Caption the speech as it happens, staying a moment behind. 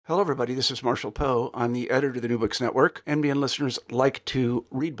Hello, everybody. This is Marshall Poe. I'm the editor of the New Books Network. NBN listeners like to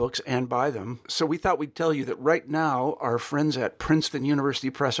read books and buy them. So we thought we'd tell you that right now, our friends at Princeton University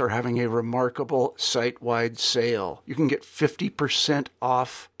Press are having a remarkable site-wide sale. You can get 50%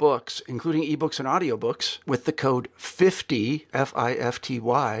 off books, including ebooks and audiobooks, with the code 50,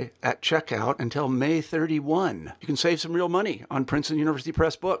 F-I-F-T-Y, at checkout until May 31. You can save some real money on Princeton University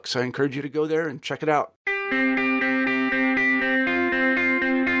Press books. I encourage you to go there and check it out.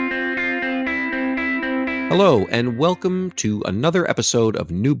 Hello, and welcome to another episode of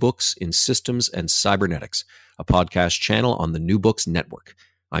New Books in Systems and Cybernetics, a podcast channel on the New Books Network.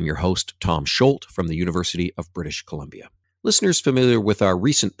 I'm your host, Tom Scholt from the University of British Columbia. Listeners familiar with our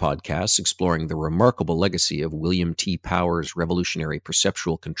recent podcasts exploring the remarkable legacy of William T. Power's revolutionary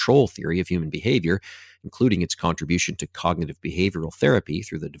perceptual control theory of human behavior, including its contribution to cognitive behavioral therapy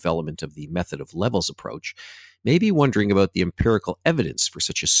through the development of the method of levels approach, may be wondering about the empirical evidence for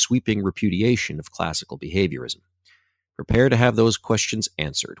such a sweeping repudiation of classical behaviorism. Prepare to have those questions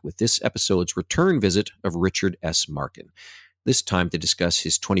answered with this episode's return visit of Richard S. Markin, this time to discuss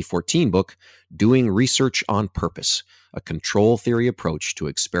his 2014 book, Doing Research on Purpose, a control theory approach to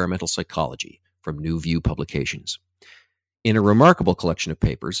experimental psychology, from New View Publications. In a remarkable collection of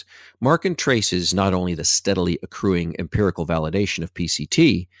papers, Markin traces not only the steadily accruing empirical validation of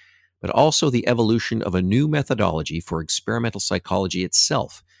PCT, but also the evolution of a new methodology for experimental psychology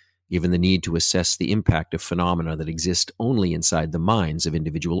itself, given the need to assess the impact of phenomena that exist only inside the minds of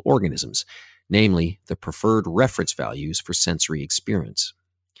individual organisms, namely the preferred reference values for sensory experience.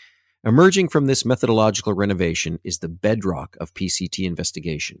 Emerging from this methodological renovation is the bedrock of PCT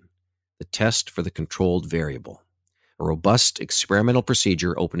investigation, the test for the controlled variable, a robust experimental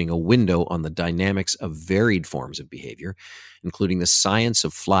procedure opening a window on the dynamics of varied forms of behavior, including the science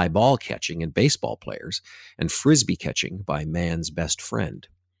of fly ball catching in baseball players and frisbee catching by man's best friend.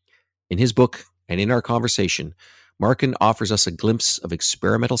 In his book and in our conversation, Markin offers us a glimpse of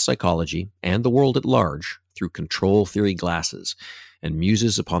experimental psychology and the world at large through control theory glasses, and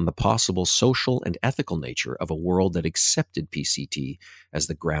muses upon the possible social and ethical nature of a world that accepted PCT as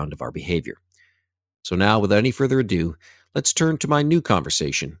the ground of our behavior. So now, without any further ado, let's turn to my new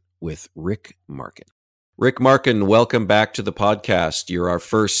conversation with Rick Markin. Rick Markin, welcome back to the podcast. You're our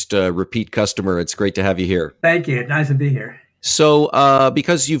first repeat customer. It's great to have you here. Thank you. Nice to be here. So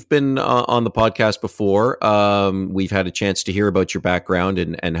because you've been on the podcast before, we've had a chance to hear about your background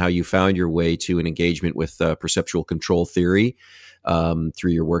and how you found your way to an engagement with perceptual control theory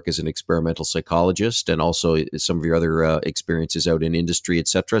through your work as an experimental psychologist and also some of your other experiences out in industry, et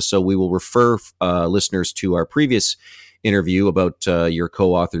cetera. So we will refer listeners to our previous interview about your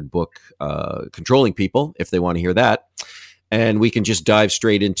co-authored book, Controlling People, if they want to hear that. And we can just dive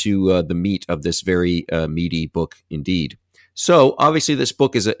straight into the meat of this very meaty book indeed. So obviously this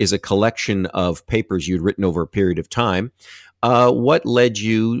book is a collection of papers you'd written over a period of time. What led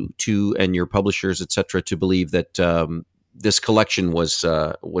you to, and your publishers, et cetera, to believe that this collection was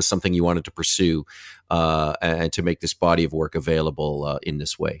something you wanted to pursue and to make this body of work available in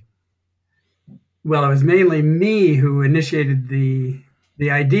this way? Well, it was mainly me who initiated the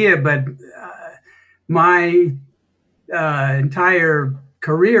idea, but my entire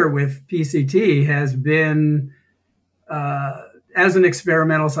career with PCT has been as an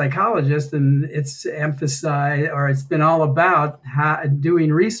experimental psychologist, and it's been all about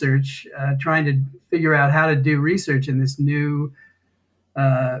doing research, trying to figure out how to do research in this new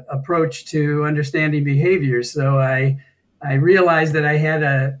approach to understanding behavior. So I realized that I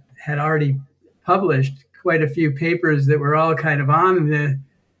had already published quite a few papers that were all kind of on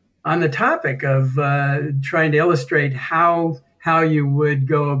the topic of trying to illustrate how you would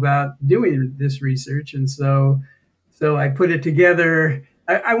go about doing this research, and so I put it together.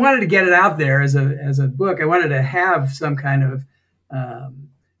 I wanted to get it out there as a book. I wanted to have some kind of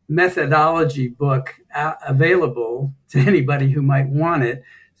methodology book available to anybody who might want it.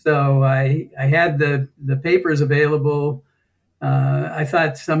 So I had the papers available. I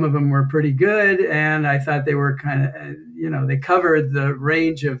thought some of them were pretty good, and I thought they were kind of, they covered the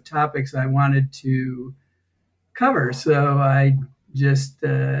range of topics I wanted to cover. So I just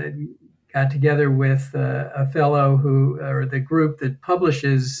got together with a fellow or the group that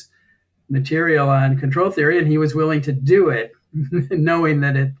publishes material on control theory, and he was willing to do it, knowing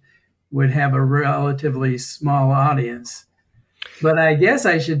that it would have a relatively small audience. But I guess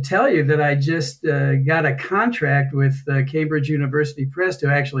I should tell you that I just got a contract with Cambridge University Press to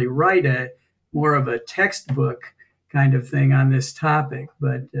actually write more of a textbook kind of thing on this topic.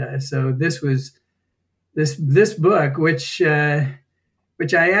 But so this was this book, which I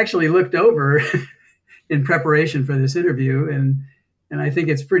actually looked over in preparation for this interview, I think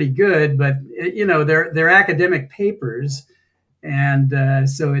it's pretty good. But they're academic papers, and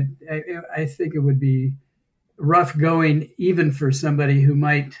so I think it would be rough going even for somebody who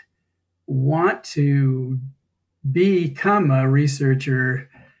might want to become a researcher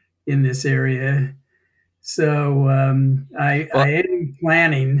in this area. So I am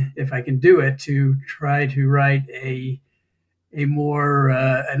planning, if I can do it, to try to write a more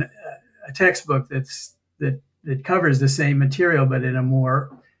a textbook that covers the same material, but in a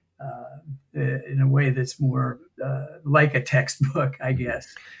more in a way that's more like a textbook, I guess.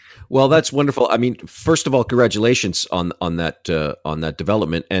 Well, that's wonderful. I mean, first of all, congratulations on that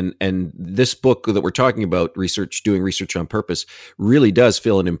development. And this book that we're talking about, doing research on purpose, really does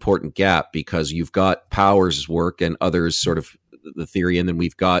fill an important gap, because you've got Powers' work and others, sort of the theory, and then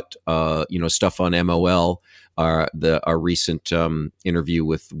we've got stuff on MOL. Our recent interview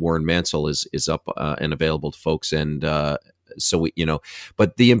with Warren Mansell is up and available to folks, and so we,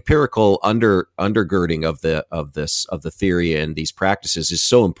 but the empirical undergirding of the theory and these practices is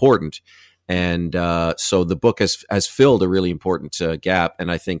so important, and so the book has filled a really important gap.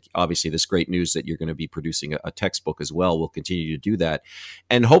 And I think obviously this great news that you're going to be producing a textbook as well will continue to do that,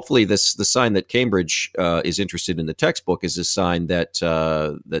 and hopefully the sign that Cambridge is interested in the textbook is a sign that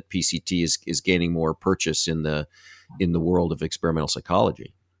that PCT is gaining more purchase in the world of experimental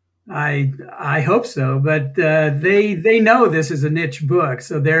psychology. I hope so, but they know this is a niche book,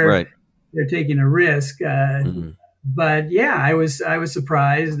 so they're taking a risk. But yeah, I was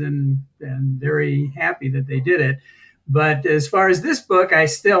surprised and very happy that they did it. But as far as this book, I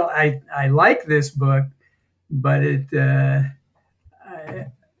like this book, but it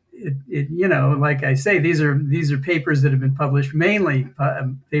like I say, these are papers that have been published, mainly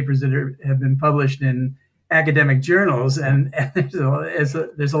papers that have been published in academic journals, and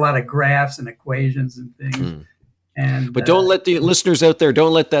there's a lot of graphs and equations and things. But don't let the listeners out there,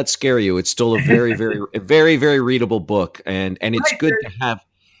 don't let that scare you. It's still a very, very, very, very readable book, and it's good to have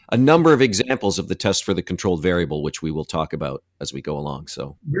a number of examples of the test for the controlled variable, which we will talk about as we go along.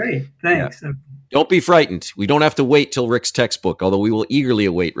 So great, thanks. Yeah. Don't be frightened. We don't have to wait till Rick's textbook, although we will eagerly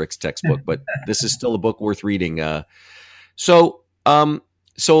await Rick's textbook. But this is still a book worth reading.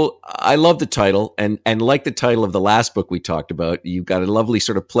 So I love the title, and like the title of the last book we talked about, you've got a lovely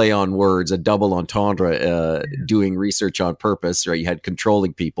sort of play on words, a double entendre, doing research on purpose, right? You had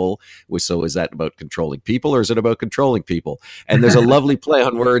controlling people. So is that about controlling people, or is it about controlling people? And there's a lovely play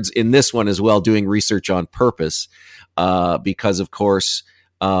on words in this one as well, doing research on purpose, because of course,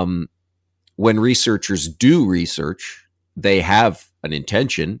 when researchers do research, they have an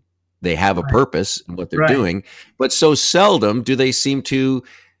intention. They have a purpose in what they're doing, but so seldom do they seem to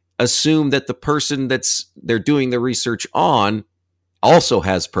assume that the person they're doing the research on also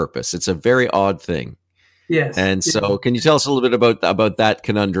has purpose. It's a very odd thing. Yes. And so can you tell us a little bit about that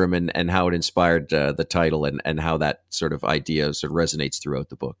conundrum and how it inspired the title and how that sort of idea sort of resonates throughout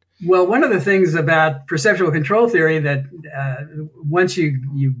the book? Well, one of the things about perceptual control theory that once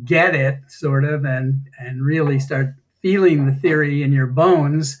you get it sort of and really start feeling the theory in your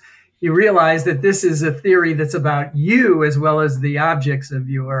bones, you realize that this is a theory that's about you as well as the objects of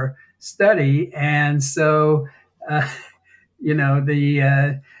your study. And so,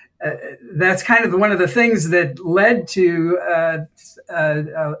 that's kind of one of the things that led to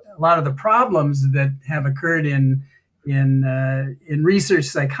a lot of the problems that have occurred in research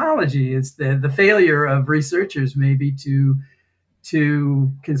psychology. It's the failure of researchers maybe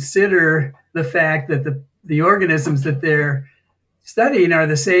to consider the fact that the organisms that they're studying are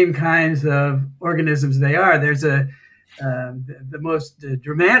the same kinds of organisms they are. There's the most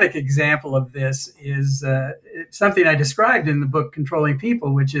dramatic example of this is something I described in the book Controlling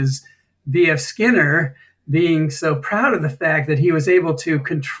People, which is B.F. Skinner being so proud of the fact that he was able to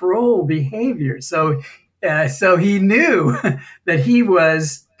control behavior. So he knew that he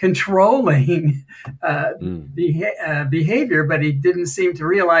was controlling behavior, but he didn't seem to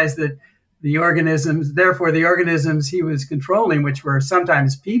realize that the organisms he was controlling, which were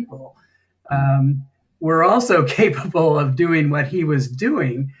sometimes people, were also capable of doing what he was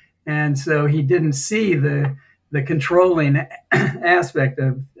doing. And so he didn't see the controlling aspect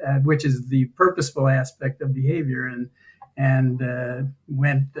of, which is the purposeful aspect of behavior, and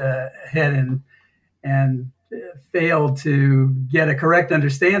went ahead and failed to get a correct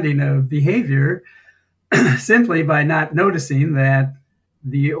understanding of behavior simply by not noticing that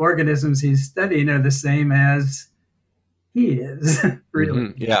the organisms he's studying are the same as he is. Really.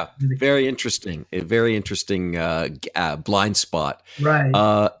 Mm-hmm. Yeah. Very interesting. A very interesting blind spot. Right. And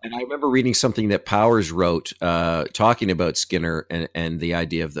I remember reading something that Powers wrote talking about Skinner and the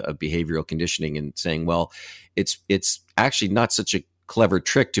idea of behavioral conditioning, and saying, well, it's actually not such a clever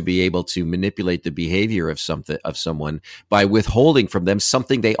trick to be able to manipulate the behavior of someone by withholding from them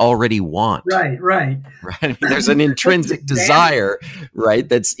something they already want. Right. I mean, there's an intrinsic desire, right,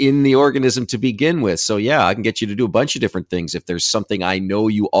 that's in the organism to begin with. So yeah, I can get you to do a bunch of different things if there's something I know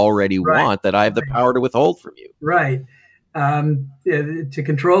you already want that I have the power to withhold from you. Right. To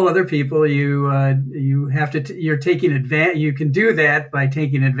control other people, you have to. You're taking advantage. You can do that by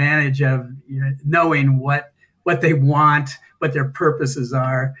taking advantage of knowing what they want, what their purposes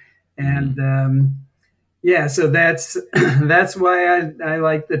are, and so that's why I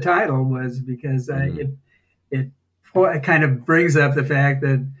like the title, was because it kind of brings up the fact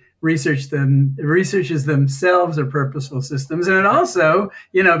that researchers themselves are purposeful systems, and it also,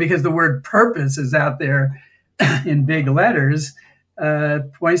 because the word purpose is out there in big letters,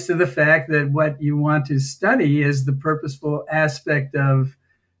 points to the fact that what you want to study is the purposeful aspect of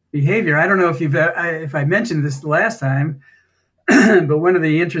behavior. I don't know if I mentioned this the last time, but one of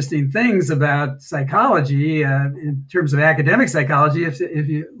the interesting things about psychology, in terms of academic psychology, if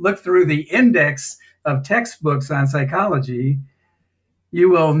you look through the index of textbooks on psychology,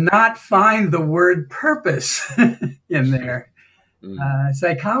 you will not find the word purpose in there.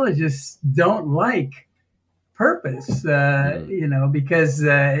 Psychologists don't like purpose, because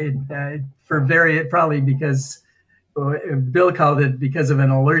probably because Bill called it because of an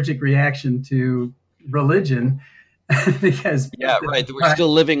allergic reaction to religion. We're still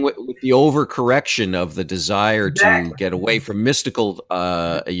living with the overcorrection of the desire to get away from mystical,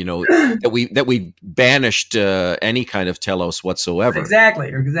 that we banished any kind of telos whatsoever.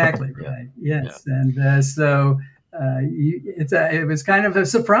 Exactly. Right. Yes, and so. It was kind of a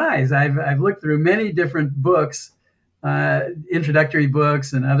surprise. I've looked through many different books, introductory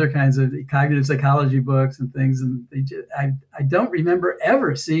books and other kinds of cognitive psychology books and things, and I don't remember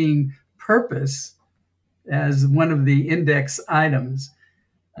ever seeing purpose as one of the index items.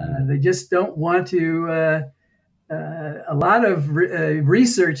 They just don't want to. A lot of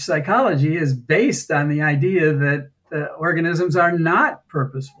research psychology is based on the idea that organisms are not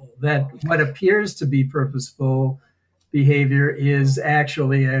purposeful, that what appears to be purposeful behavior is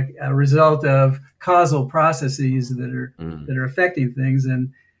actually a result of causal processes that are affecting things,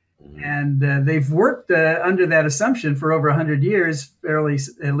 and they've worked under that assumption for over 100 years, fairly,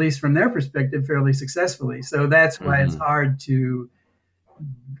 at least from their perspective, fairly successfully. So that's why it's hard to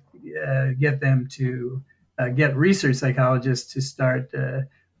get them to get research psychologists to start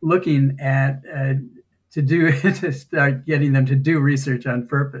looking at to start getting them to do research on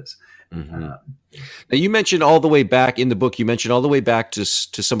purpose. Now, you mentioned all the way back in the book, to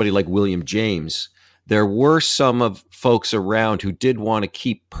somebody like William James. There were some of folks around who did want to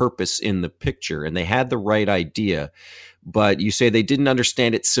keep purpose in the picture, and they had the right idea, but you say they didn't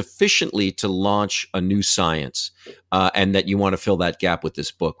understand it sufficiently to launch a new science, and that you want to fill that gap with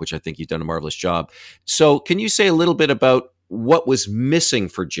this book, which I think you've done a marvelous job. So can you say a little bit about what was missing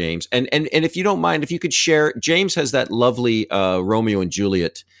for James? And if you don't mind, if you could share, James has that lovely Romeo and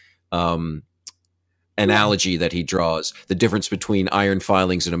Juliet analogy that he draws, the difference between iron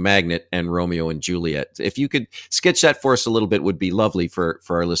filings and a magnet and Romeo and Juliet. If you could sketch that for us a little bit, would be lovely for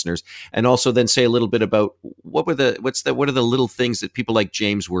our listeners. And also then say a little bit about what are the little things that people like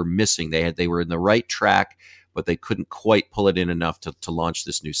James were missing? They were in the right track, but they couldn't quite pull it in enough to launch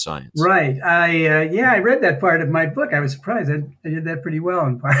this new science. Right. I read that part of my book. I was surprised. I did that pretty well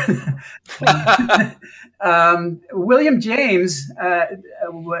in part. William James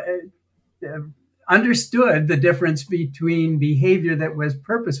understood the difference between behavior that was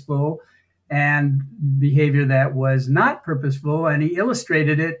purposeful and behavior that was not purposeful, and he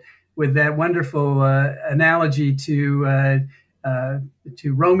illustrated it with that wonderful analogy to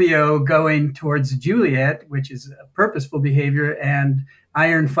Romeo going towards Juliet, which is a purposeful behavior, and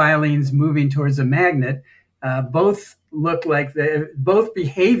iron filings moving towards a magnet. Both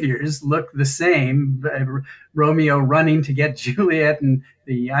behaviors look the same. Romeo running to get Juliet and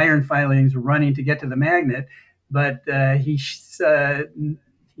the iron filings running to get to the magnet. But he showed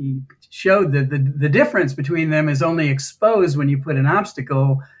that the difference between them is only exposed when you put an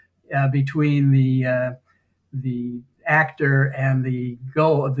obstacle between the actor and the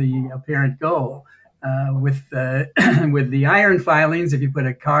goal, the apparent goal. With the iron filings, if you put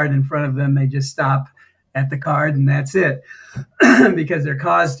a card in front of them, they just stop at the card and that's it, because they're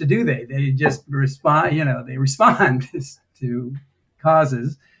caused to do that. They just respond. They respond to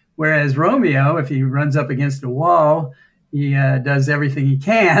causes. Whereas Romeo, if he runs up against a wall, he does everything he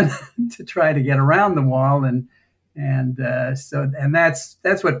can to try to get around the wall, and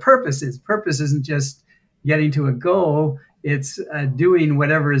that's what purpose is. Purpose isn't just getting to a goal; it's doing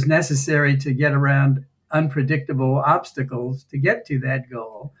whatever is necessary to get around unpredictable obstacles to get to that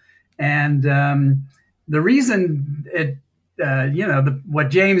goal. And the reason what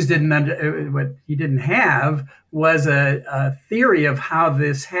James what he didn't have was a theory of how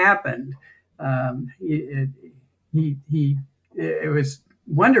this happened. It was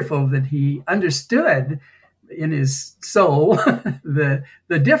wonderful that he understood in his soul the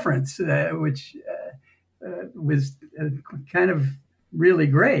difference, which was kind of really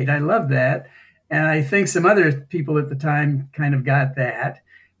great. I love that. And I think some other people at the time kind of got that,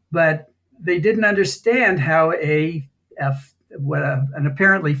 but they didn't understand how an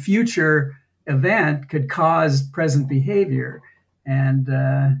apparently future event could cause present behavior. And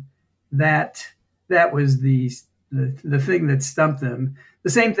that was the thing that stumped them. The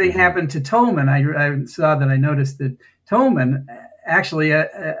same thing happened to Tolman. I noticed that Tolman actually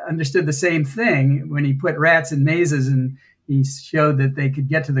understood the same thing when he put rats in mazes, and he showed that they could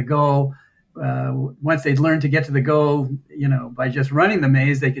get to the goal. Once they'd learned to get to the goal, by just running the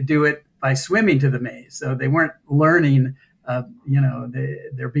maze, they could do it by swimming to the maze. So they weren't learning,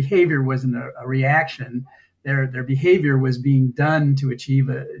 their behavior wasn't a reaction. Their behavior was being done to achieve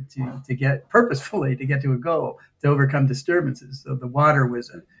to get purposefully to get to a goal, to overcome disturbances. So the water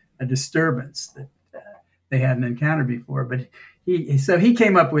was a disturbance that they hadn't encountered before. But he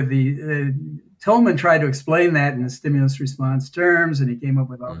came up with Tolman tried to explain that in the stimulus response terms, and he came up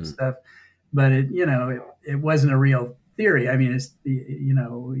with all this stuff. But it wasn't a real theory. I mean, it's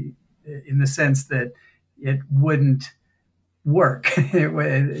in the sense that it wouldn't work.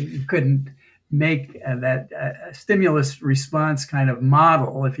 It couldn't make that stimulus response kind of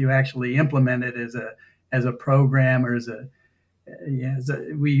model if you actually implement it as a program, or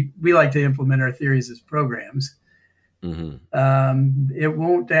we like to implement our theories as programs. It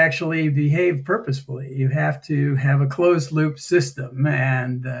won't actually behave purposefully. You have to have a closed loop system,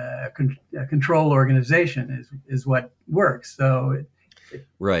 and a control organization is what works. So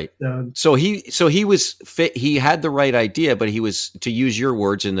right. So he had the right idea, but he was, to use your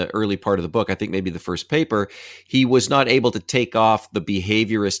words in the early part of the book, I think maybe the first paper, he was not able to take off the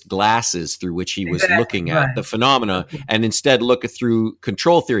behaviorist glasses through which he was looking at the phenomena, and instead look through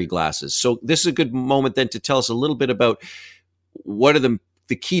control theory glasses. So this is a good moment then to tell us a little bit about what are the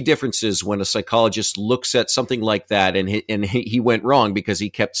key differences when a psychologist looks at something like that, and he went wrong because he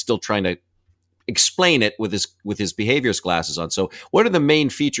kept still trying to explain it with his behaviorist glasses on. So what are the main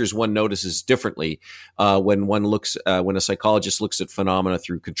features one notices differently when a psychologist looks at phenomena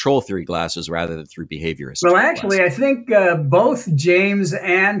through control theory glasses rather than through behaviorist Well, actually, glasses? I think both James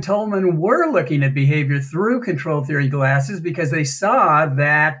and Tolman were looking at behavior through control theory glasses, because they saw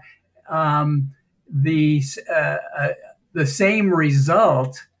that the same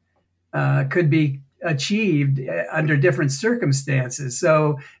result could be achieved under different circumstances.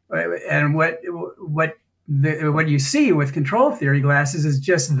 So, and what you see with control theory glasses is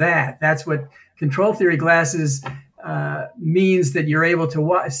just that. That's what control theory glasses means, that you're able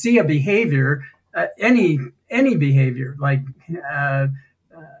to see a behavior, any behavior, like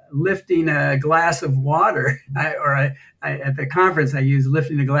lifting a glass of water, at the conference I use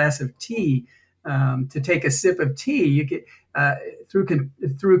lifting a glass of tea. To take a sip of tea, you get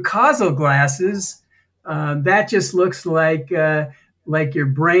through causal glasses. That just looks like your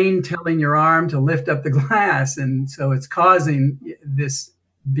brain telling your arm to lift up the glass, and so it's causing this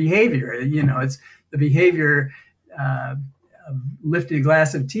behavior. It's the behavior of lifting a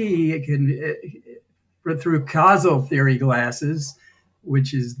glass of tea. It can through causal theory glasses,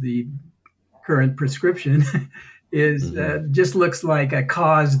 which is the current prescription. Just looks like a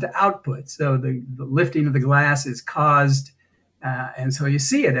caused output. So the lifting of the glass is caused, and so you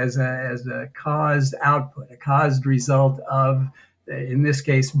see it as a caused output, a caused result of, in this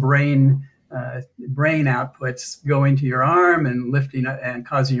case, brain outputs going to your arm and lifting and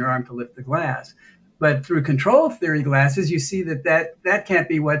causing your arm to lift the glass. But through control theory glasses, you see that can't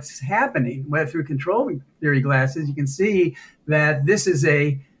be what's happening. Well, through control theory glasses, you can see that this is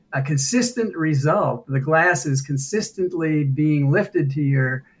a consistent result. The glass is consistently being lifted to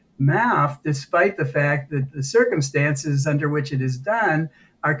your mouth, despite the fact that the circumstances under which it is done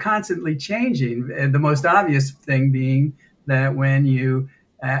are constantly changing. And the most obvious thing being that when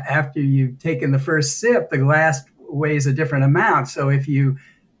after you've taken the first sip, the glass weighs a different amount. So if you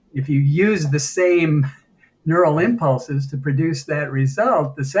use the same neural impulses to produce that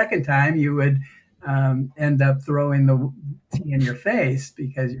result, the second time you would end up throwing the tea in your face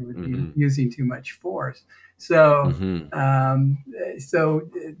because you would be using too much force. So,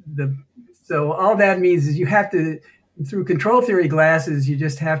 so all that means is you have to, through control theory glasses, you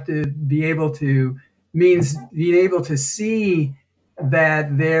just have to be able to see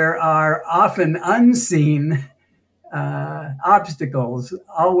that there are often unseen obstacles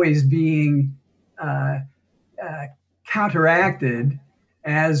always being counteracted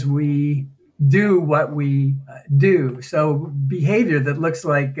as we do what we do. So behavior that looks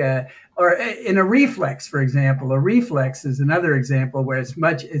like, or in a reflex, for example, a reflex is another example where it's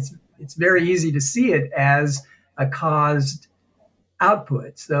very easy to see it as a caused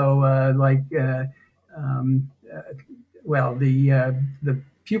output. So the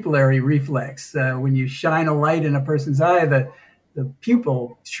pupillary reflex, when you shine a light in a person's eye, the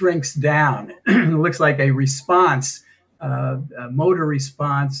pupil shrinks down. It looks like a response, a motor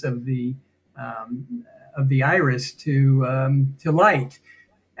response of the iris to light.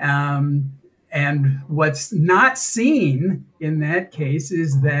 And what's not seen in that case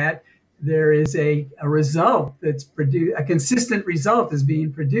is that there is a result that's produced, a consistent result is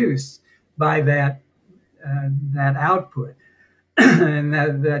being produced by that output. And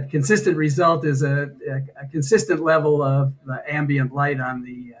that consistent result is a consistent level of ambient light on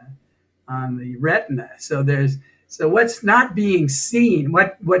the retina. So what's not being seen,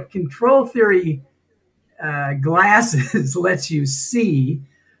 what control theory glasses lets you see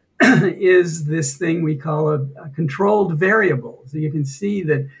is this thing we call a controlled variable. So you can see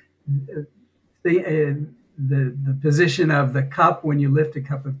that the position of the cup when you lift a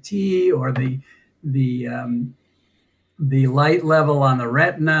cup of tea, or the light level on the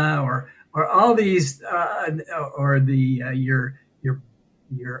retina, or all these, or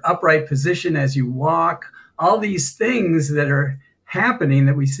your upright position as you walk. All these things that are happening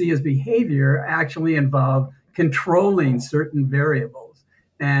that we see as behavior actually involve controlling certain variables.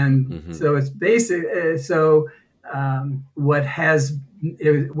 And so it's basic. What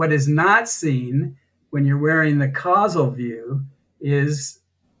is not seen when you're wearing the causal view is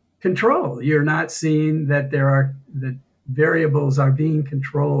control. You're not seeing that that variables are being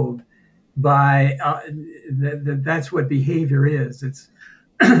controlled by, that's what behavior is. It's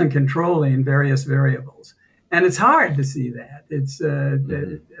controlling various variables. And it's hard to see that.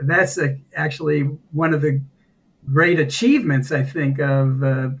 That's actually one of the great achievements, I think, of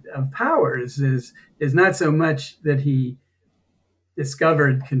Powers is not so much that he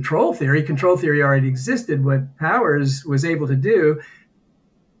discovered control theory. Control theory already existed. What Powers was able to do,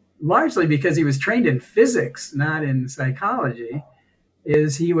 largely because he was trained in physics, not in psychology,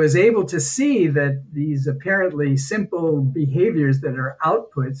 is he was able to see that these apparently simple behaviors that are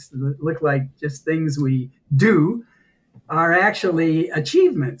outputs that look like just things we do are actually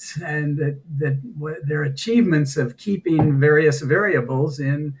achievements, and that they're achievements of keeping various variables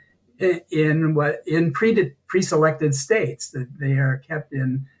in pre-selected states, that they are kept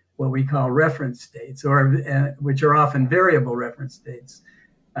in what we call reference states, or which are often variable reference states.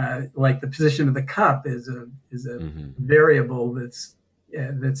 Like the position of the cup is a variable that's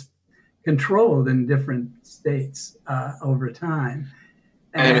controlled in different states over time.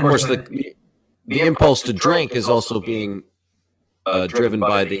 And of course, the impulse to drink is also being driven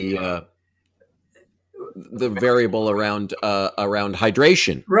by the variable around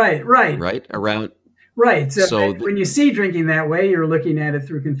hydration. Right. So when you see drinking that way, you're looking at it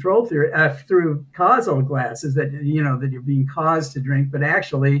through control theory, through causal glasses, that that you're being caused to drink, but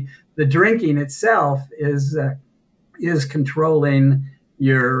actually the drinking itself is controlling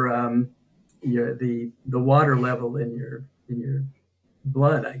the water level in your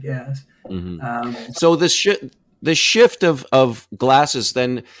blood, I guess. So the shift of glasses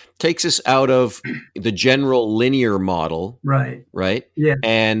then takes us out of the general linear model, right? Yeah,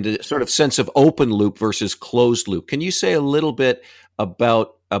 and sort of sense of open loop versus closed loop. Can you say a little bit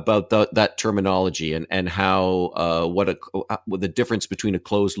about that terminology and how what the difference between a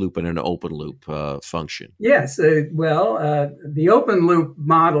closed loop and an open loop function? Yes. The open loop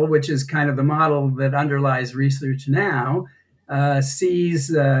model, which is kind of the model that underlies research now,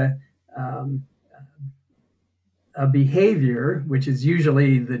 sees a behavior, which is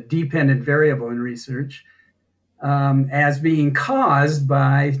usually the dependent variable in research, as being caused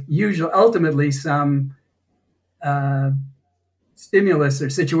by ultimately some stimulus or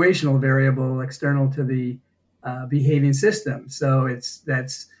situational variable external to the behaving system. So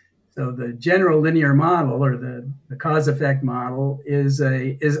the general linear model, or the cause effect model, is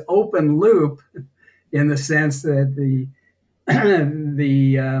open loop in the sense that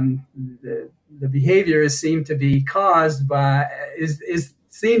the behavior is seen to be caused by, is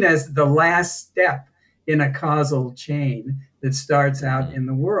seen as the last step in a causal chain that starts out in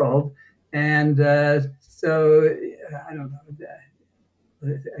the world. And so I don't know,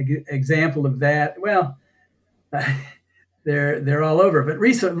 example of that, well, they're all over, but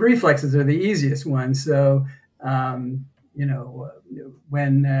reflexes are the easiest ones. So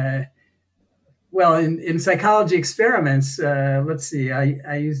when well, in psychology experiments, let's see,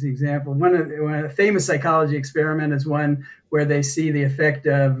 I use the example. One of a famous psychology experiment is one where they see the effect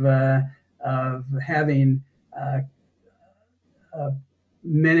of having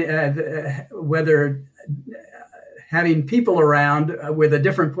whether having people around with a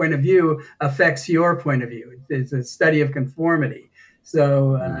different point of view affects your point of view. It's a study of conformity.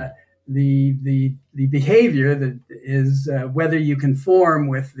 So the behavior that is whether you conform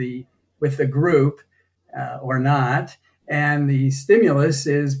with the group or not, and the stimulus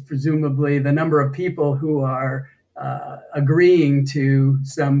is presumably the number of people who are agreeing to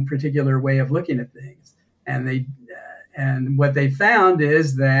some particular way of looking at things. And what they found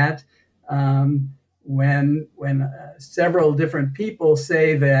is that when several different people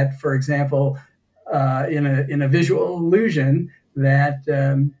say that, for example, in a visual illusion that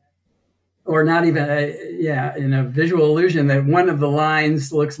or not even in a visual illusion that one of the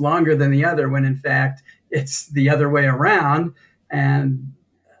lines looks longer than the other when in fact it's the other way around, and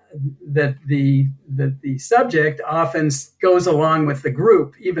that the subject often goes along with the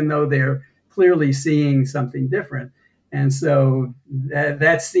group even though they're clearly seeing something different. And so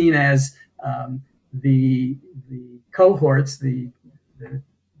that's seen as the cohorts, the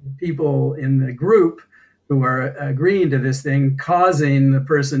people in the group who are agreeing to this thing, causing the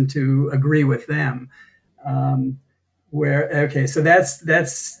person to agree with them. So that's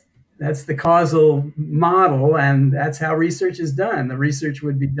the causal model, and that's how research is done. The research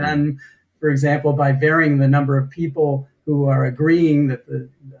would be done, for example, by varying the number of people who are agreeing that the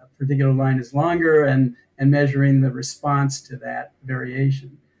particular line is longer, and measuring the response to that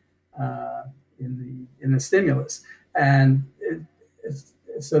variation in the stimulus. And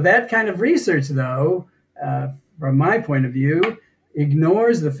so that kind of research, though, from my point of view,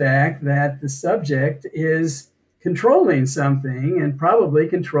 ignores the fact that the subject is controlling something, and probably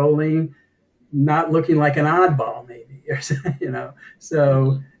controlling not looking like an oddball, maybe, or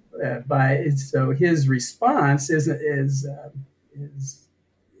So his response is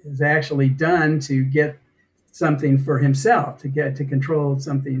actually done to get something for himself, to control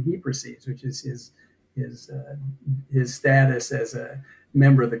something he perceives, which is his status as a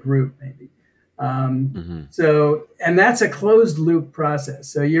member of the group, maybe. So, and that's a closed loop process.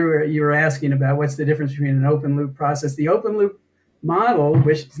 So you were asking about what's the difference between an open loop process. The open loop model,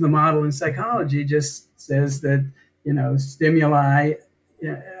 which is the model in psychology, just says that, stimuli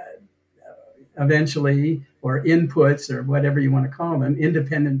eventually, or inputs, or whatever you want to call them,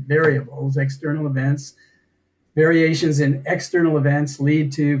 independent variables, external events, variations in external events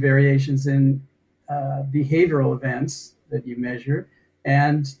lead to variations in behavioral events that you measure.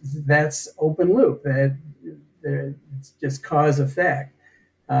 And that's open loop. It's just cause effect.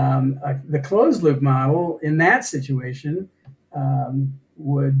 The closed loop model in that situation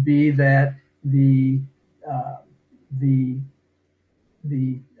would be that the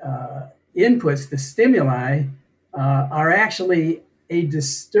inputs, the stimuli, are actually a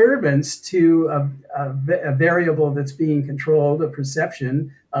disturbance to a variable that's being controlled, a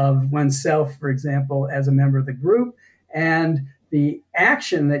perception of oneself, for example, as a member of the group, and the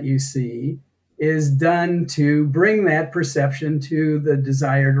action that you see is done to bring that perception to the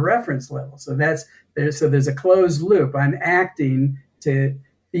desired reference level. So there's a closed loop. I'm acting to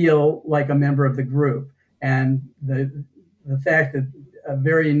feel like a member of the group. And the fact that a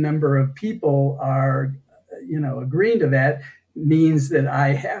very number of people are, agreeing to that means that I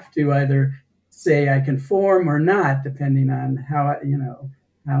have to either say I conform or not, depending on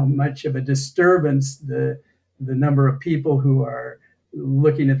how much of a disturbance the number of people who are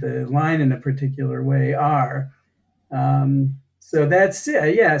looking at the line in a particular way are. So that's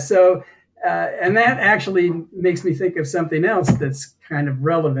it. Yeah. So, and that actually makes me think of something else that's kind of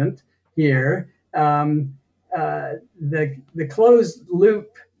relevant here. The closed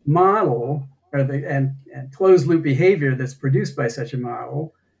loop model, or and closed loop behavior that's produced by such a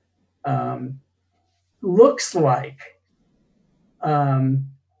model, looks like an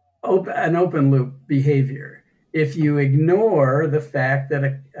open loop behavior if you ignore the fact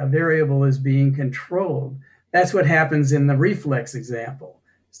that a variable is being controlled. That's what happens in the reflex example.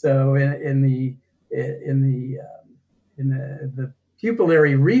 So in the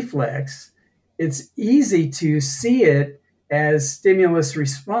pupillary reflex, it's easy to see it as stimulus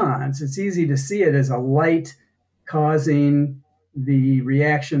response. It's easy to see it as a light causing the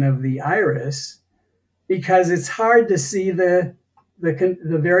reaction of the iris, because it's hard to see the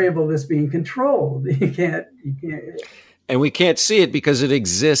variable that's being controlled. You can't. And we can't see it because it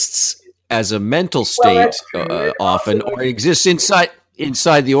exists as a mental state often, or it exists inside.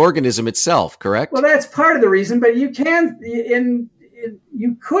 inside the organism itself, correct? Well, that's part of the reason, but you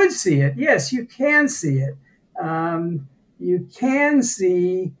could see it. Yes, you can see it. You can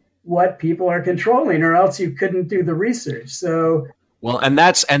see what people are controlling, or else you couldn't do the research. So, well, and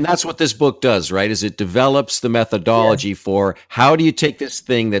that's what this book does, right? Is it develops the methodology for how do you take this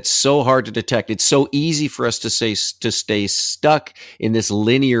thing that's so hard to detect? It's so easy for us to stay stuck in this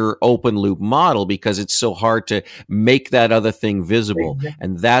linear open loop model because it's so hard to make that other thing visible. Exactly.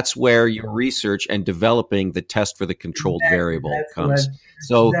 And that's where your research and developing the test for the controlled variable comes.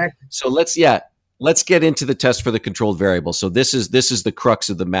 So let's get into the test for the controlled variable. So this is the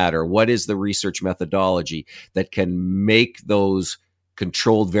crux of the matter. What is the research methodology that can make those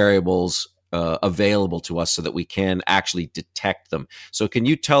controlled variables available to us so that we can actually detect them? So can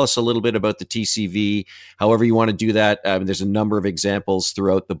you tell us a little bit about the TCV, however you want to do that? There's a number of examples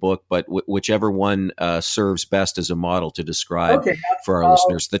throughout the book, but whichever one serves best as a model to describe for our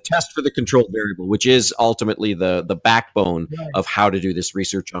listeners, the test for the controlled variable, which is ultimately the backbone of how to do this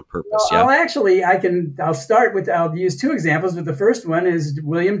research on purpose. Well, I'll use two examples, but the first one is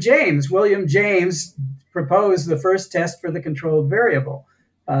William James. William James proposed the first test for the controlled variable.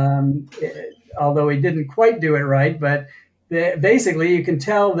 Although he didn't quite do it right, but basically you can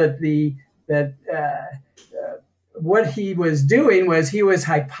tell that what he was doing was he was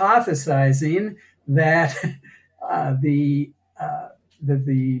hypothesizing that the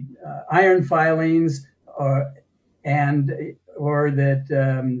iron filings or that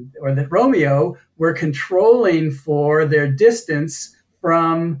Romeo were controlling for their distance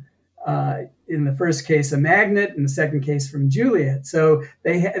from in the first case a magnet, in the second case from Juliet. So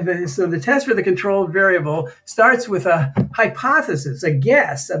the test for the controlled variable starts with a hypothesis, a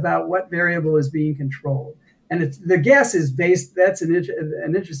guess about what variable is being controlled. And the guess is based, that's an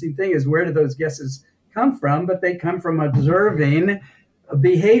interesting thing, is where do those guesses come from? But they come from observing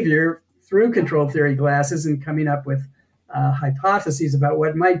behavior through control theory glasses and coming up with hypotheses about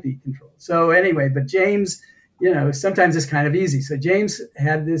what might be controlled. So anyway, but James, sometimes it's kind of easy. So James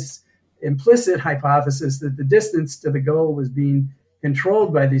had this implicit hypothesis that the distance to the goal was being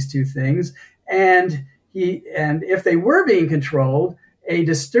controlled by these two things. And if they were being controlled, a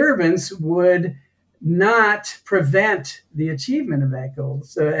disturbance would not prevent the achievement of that goal.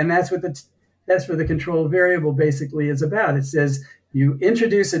 So, and that's what the test for the controlled variable basically is about. It says you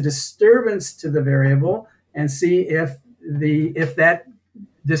introduce a disturbance to the variable and see if that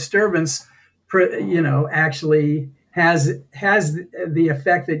disturbance, actually has the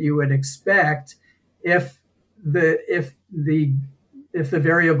effect that you would expect if the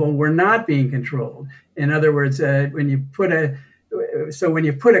variable were not being controlled. In other words, when you put a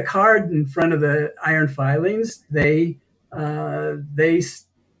card in front of the iron filings, they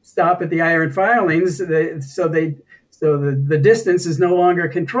stop at the iron filings, so the distance is no longer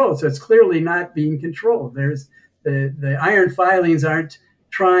controlled. So it's clearly not being controlled. There's the iron filings aren't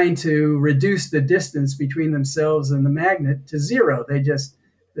trying to reduce the distance between themselves and the magnet to zero. They just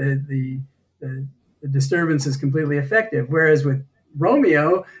the disturbance is completely effective. Whereas with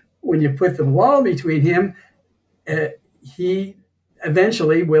Romeo, when you put the wall between him, he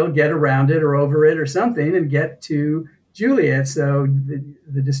eventually will get around it or over it or something and get to Juliet. So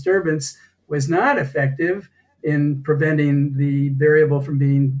the disturbance was not effective in preventing the variable from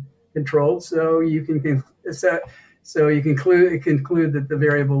being controlled. So you can conclude that the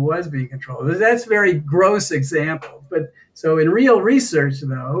variable was being controlled. That's a very gross example. But so in real research,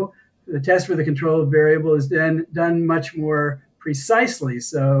 though, the test for the controlled variable is done much more precisely.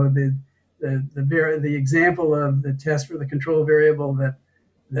 So the example of the test for the control variable that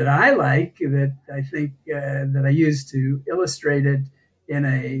I like, that I think that I use to illustrate it in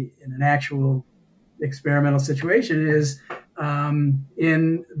an actual experimental situation is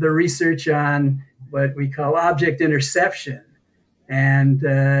in the research on what we call object interception. And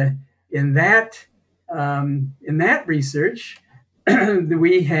in that research,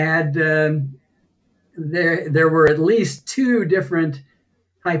 we had there were at least two different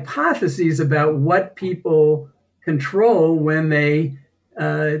hypotheses about what people control when they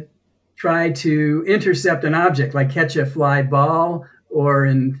try to intercept an object, like catch a fly ball, or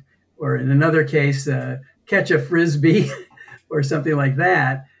in another case, catch a frisbee, or something like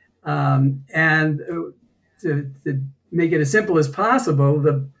that. And to make it as simple as possible,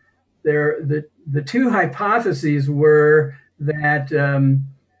 the two hypotheses were that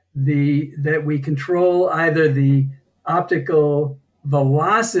that we control either the optical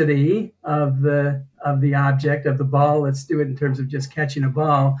velocity of the object, of the ball. Let's do it in terms of just catching a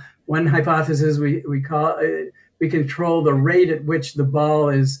ball. One hypothesis we control the rate at which the ball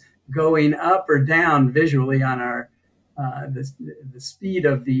is going up or down visually on our the speed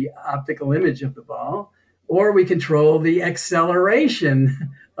of the optical image of the ball, or we control the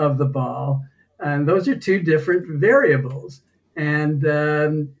acceleration of the ball. And those are two different variables. And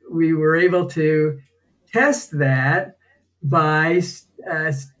we were able to test that by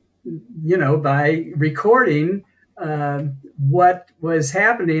recording what was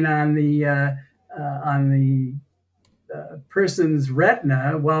happening on the person's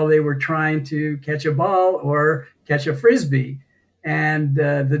retina while they were trying to catch a ball or catch a frisbee. And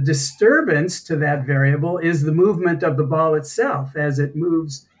the disturbance to that variable is the movement of the ball itself as it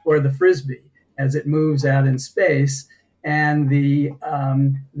moves, or the frisbee as it moves out in space. And the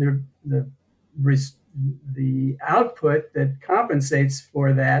output that compensates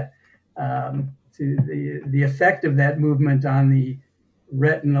for that, to the effect of that movement on the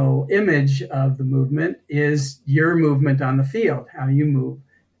retinal image of the movement, is your movement on the field, how you move.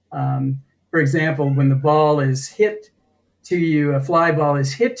 For example, when the ball is hit to you, a fly ball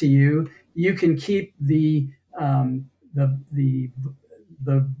is hit to you, you can keep the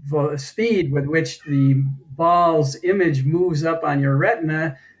speed with which the ball's image moves up on your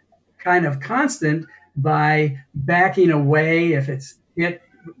retina kind of constant by backing away. If it's hit,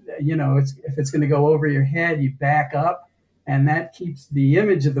 if it's going to go over your head, you back up, and that keeps the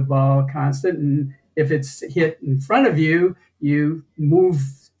image of the ball constant. And if it's hit in front of you, you move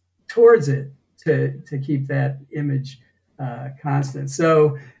towards it to keep that image constant.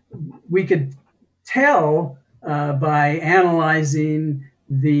 So we could tell by analyzing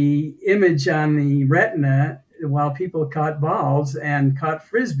the image on the retina while people caught balls and caught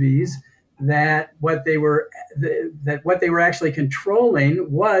frisbees that what they were actually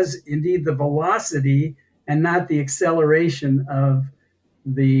controlling was indeed the velocity and not the acceleration of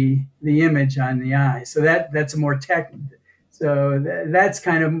the image on the eye. So that's a more technical. So that's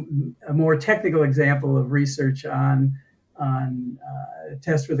kind of a more technical example of research on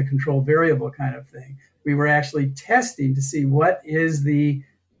test for the control variable kind of thing. We were actually testing to see what is the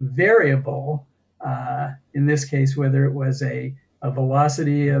variable, in this case, whether it was a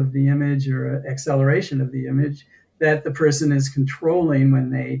velocity of the image or an acceleration of the image that the person is controlling when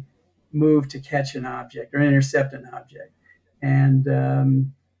they move to catch an object or intercept an object. And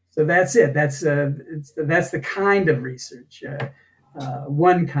so that's it. That's the kind of research,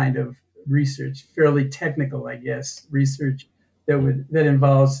 one kind of research, fairly technical, I guess, research that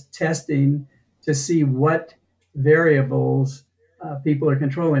involves testing to see what variables people are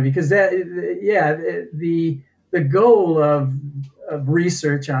controlling. Because the goal of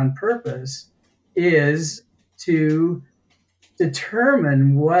research on purpose is to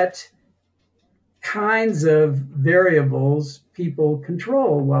determine what kinds of variables people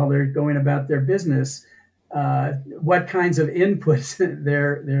control while they're going about their business, what kinds of inputs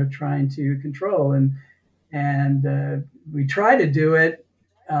they're trying to control, and we try to do it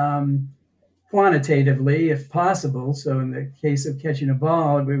quantitatively if possible. So in the case of catching a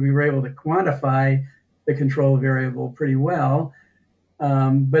ball, we were able to quantify the control variable pretty well,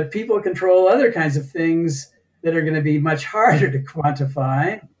 but people control other kinds of things that are going to be much harder to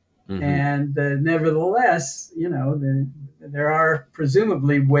quantify. Mm-hmm. And nevertheless, there are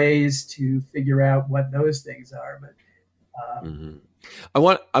presumably ways to figure out what those things are. But mm-hmm. I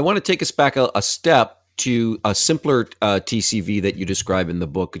want to take us back a step to a simpler TCV that you describe in the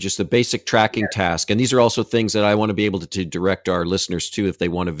book, just a basic tracking task. And these are also things that I want to be able to direct our listeners to if they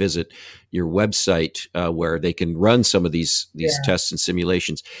want to visit your website where they can run some of these tests and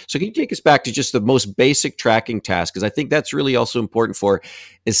simulations. So can you take us back to just the most basic tracking task? Because I think that's really also important for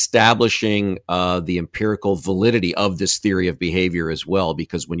establishing the empirical validity of this theory of behavior as well.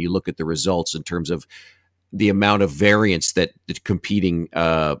 Because when you look at the results in terms of the amount of variance that the competing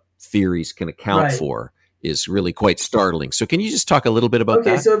theories can account for is really quite startling. So can you just talk a little bit about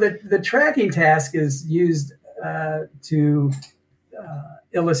that? Okay, so the tracking task is used to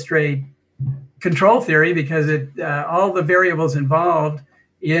illustrate control theory because all the variables involved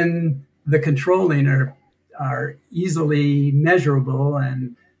in the controlling are easily measurable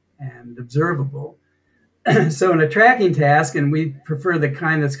and observable. So in a tracking task, and we prefer the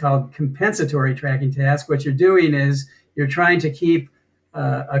kind that's called compensatory tracking task, what you're doing is you're trying to keep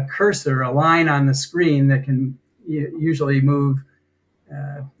a cursor, a line on the screen that can usually move,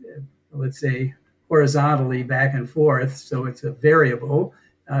 let's say, horizontally back and forth. So it's a variable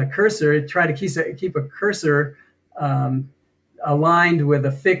cursor. Try to keep a cursor aligned with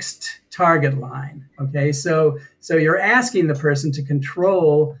a fixed target line. Okay, so you're asking the person to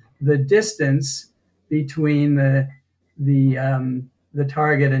control the distance between the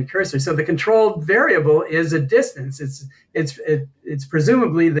target and cursor. So the controlled variable is a distance. It's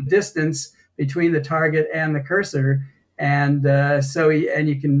presumably the distance between the target and the cursor. And and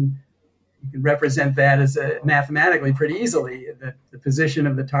you can represent that as mathematically pretty easily. The position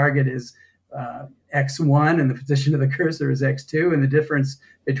of the target is x1, and the position of the cursor is x2, and the difference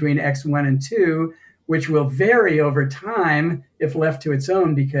between x1 and 2, which will vary over time if left to its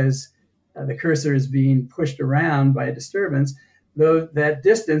own, because the cursor is being pushed around by a disturbance, though that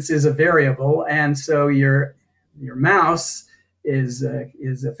distance is a variable, and so your mouse is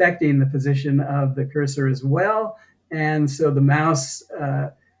affecting the position of the cursor as well, and so the mouse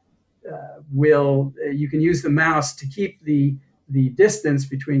you can use the mouse to keep the distance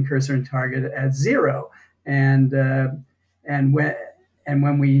between cursor and target at 0, and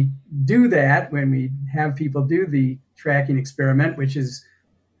when we do that, when we have people do the tracking experiment, which is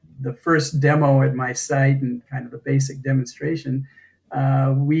the first demo at my site and kind of a basic demonstration,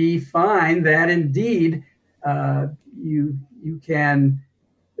 we find that indeed you can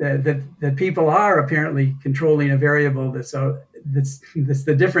that people are apparently controlling a variable that's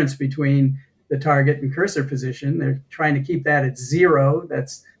the difference between the target and cursor position. They're trying to keep that at 0.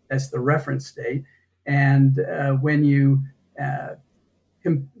 That's the reference state. And when you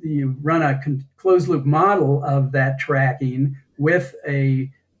run a closed loop model of that tracking with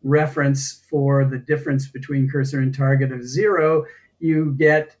a reference for the difference between cursor and target of 0, you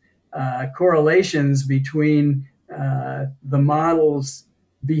get correlations between the model's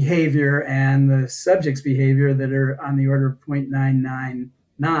behavior and the subject's behavior that are on the order of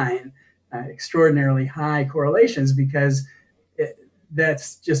 0.999, extraordinarily high correlations, because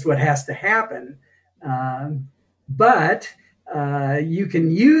that's just what has to happen. But you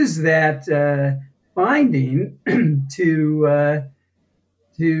can use that finding to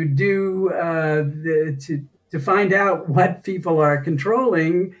find out what people are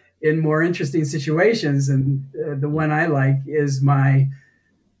controlling in more interesting situations. And the one I like is my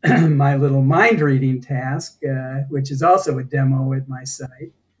little mind reading task, which is also a demo at my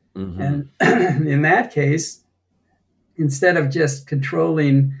site. Mm-hmm. And in that case, instead of just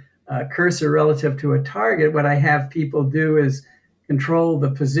controlling a cursor relative to a target, what I have people do is control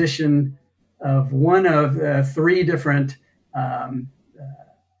the position of one of 3 different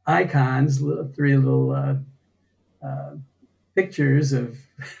icons, 3 little pictures of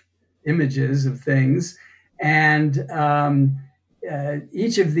images of things. And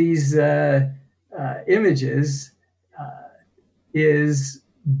each of these images is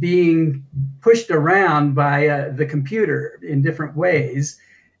being pushed around by the computer in different ways.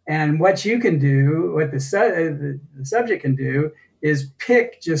 And what you can do, what the subject can do, is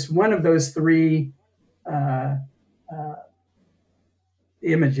pick just one of those 3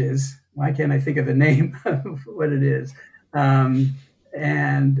 images. Why can't I think of the name of what it is? And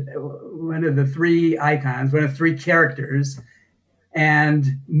one of the 3 icons, one of 3 characters,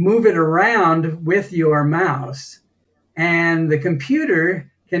 and move it around with your mouse. And the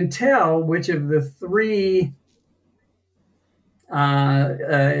computer can tell which of the 3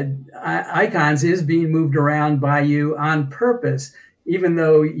 icons is being moved around by you on purpose, even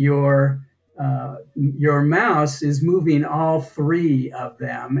though your mouse is moving all 3 of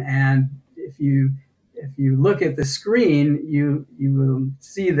them. And if you look at the screen, you will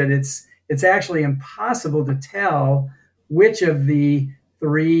see that it's actually impossible to tell which of the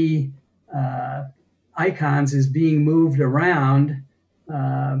 3 icons is being moved around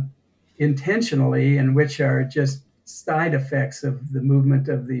intentionally, and which are just side effects of the movement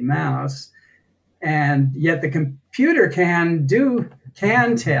of the mouse. And yet the computer can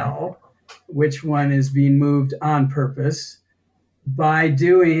tell which one is being moved on purpose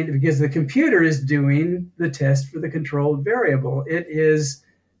because the computer is doing the test for the controlled variable. It is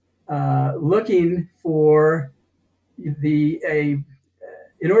looking for in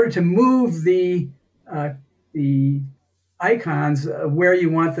order to move the icons where you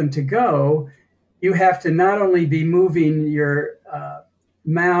want them to go, you have to not only be moving your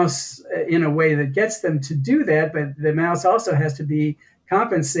mouse in a way that gets them to do that, but the mouse also has to be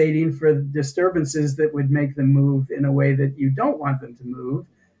compensating for the disturbances that would make them move in a way that you don't want them to move.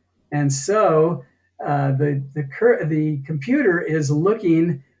 And so the computer is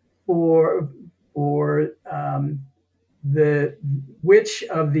looking for which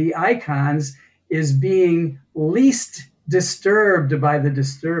of the icons is being least disturbed by the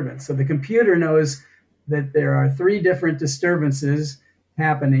disturbance. So the computer knows that there are 3 different disturbances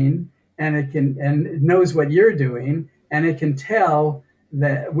happening, and it knows what you're doing, and it can tell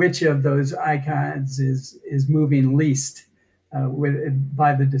that which of those icons is moving least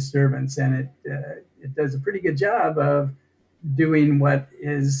by the disturbance. And it does a pretty good job of doing what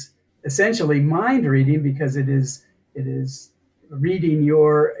is essentially mind reading, because it is reading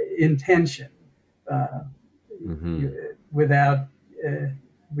your intention. without,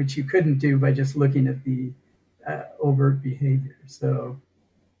 which you couldn't do by just looking at the overt behavior. So,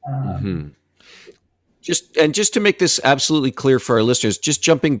 Just to make this absolutely clear for our listeners, just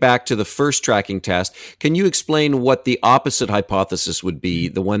jumping back to the first tracking task, can you explain what the opposite hypothesis would be,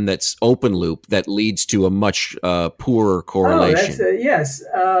 the one that's open loop that leads to a much poorer correlation? Yes.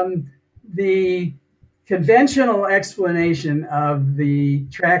 The conventional explanation of the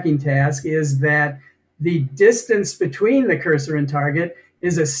tracking task is that the distance between the cursor and target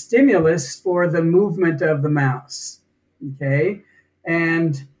is a stimulus for the movement of the mouse. Okay,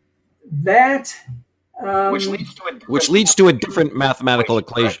 and that which leads to a different mathematical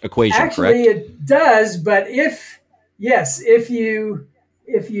equation. Actually, correct? It does, but if you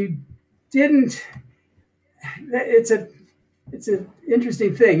didn't, it's an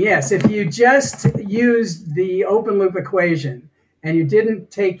interesting thing. Yes, if you just used the open loop equation and you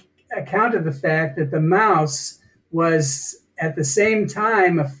didn't take account of the fact that the mouse was at the same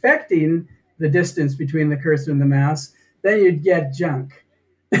time affecting the distance between the cursor and the mouse, then you'd get junk.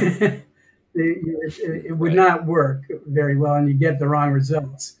 It would not work very well, and you get the wrong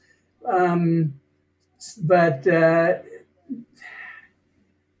results. But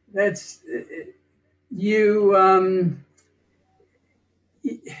that's you.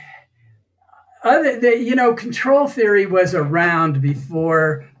 Control theory was around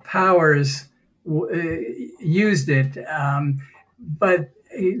before Powers used it, but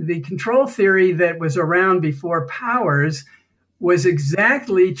the control theory that was around before Powers was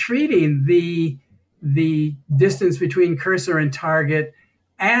exactly treating the distance between cursor and target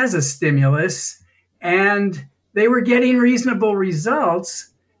as a stimulus, and they were getting reasonable results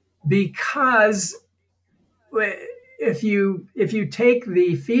because if you take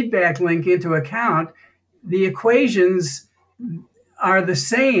the feedback link into account, the equations are the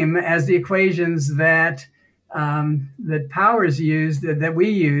same as the equations that Powers used, that we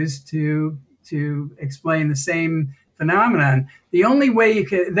used to explain the same phenomenon. The only way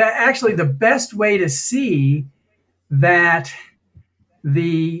the best way to see that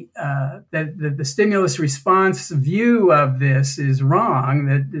the stimulus response view of this is wrong,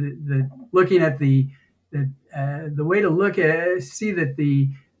 that looking at the way to look at it, see that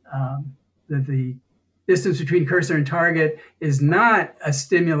the distance between cursor and target is not a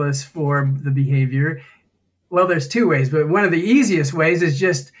stimulus for the behavior. Well, there's two ways, but one of the easiest ways is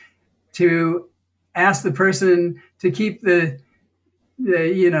just to ask the person to keep the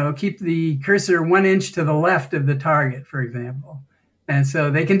cursor 1 inch to the left of the target, for example. And so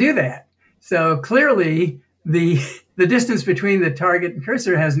they can do that. So clearly the distance between the target and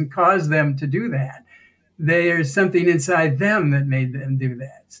cursor hasn't caused them to do that. There's something inside them that made them do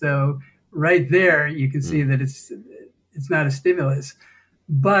that. So right there, you can see that it's not a stimulus.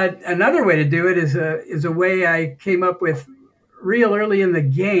 But another way to do it is a way I came up with real early in the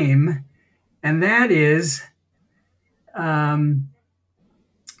game, and that is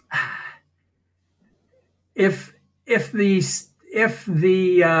if the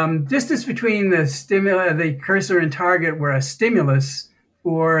distance between the cursor and target were a stimulus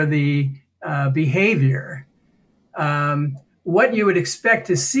for the behavior, what you would expect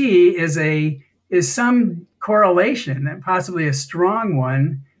to see is some correlation, and possibly a strong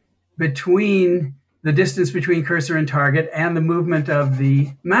one, between the distance between cursor and target and the movement of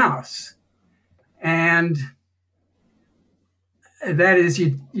the mouse. And that is,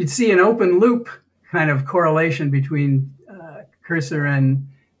 you'd see an open loop kind of correlation between cursor and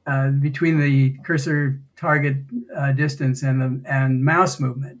between the cursor target distance and mouse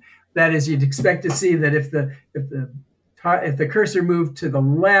movement. That is, you'd expect to see that if the cursor moved to the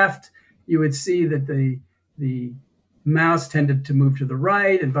left, you would see that the mouse tended to move to the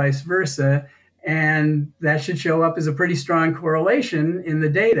right and vice versa. And that should show up as a pretty strong correlation in the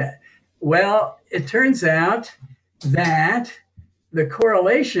data. Well, it turns out that the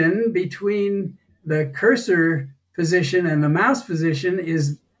correlation between the cursor position and the mouse position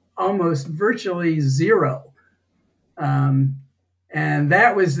is almost virtually zero. And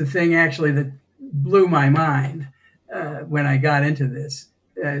that was the thing actually that blew my mind when I got into this.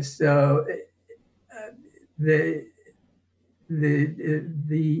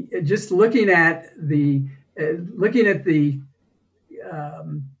 Just looking at the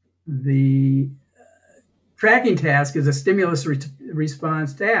tracking task as a stimulus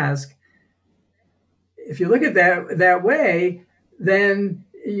response task, if you look at that way, then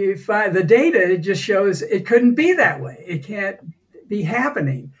you find the data just shows it couldn't be that way. It can't be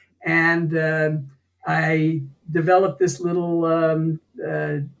happening. And I developed this little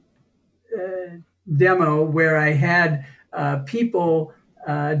demo where I had people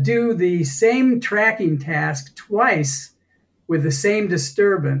do the same tracking task twice with the same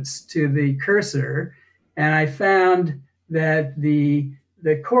disturbance to the cursor. And I found that the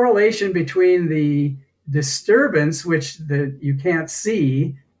correlation between the disturbance, which you can't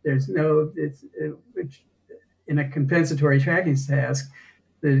see, which in a compensatory tracking task,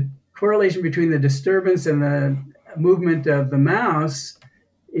 the correlation between the disturbance and the movement of the mouse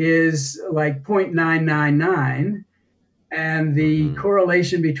is like 0.999, and the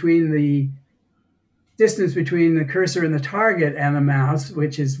correlation between the distance between the cursor and the target and the mouse,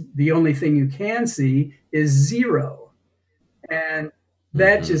 which is the only thing you can see, is 0. And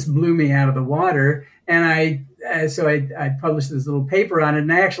that just blew me out of the water. And I published this little paper on it.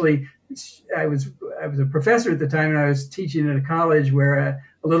 And actually, I was a professor at the time, and I was teaching at a college a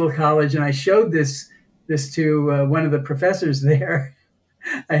little college, and I showed this to one of the professors there.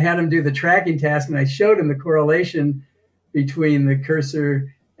 I had him do the tracking task, and I showed him the correlation between the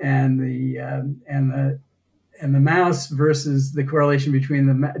cursor and the mouse versus the correlation between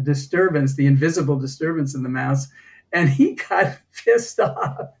the disturbance, the invisible disturbance in the mouse, and he got pissed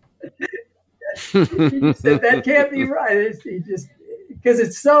off. He said, "That can't be right." Because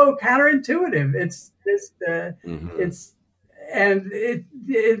it's so counterintuitive. It's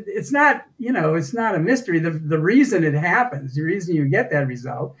not, it's not a mystery. The reason it happens, the reason you get that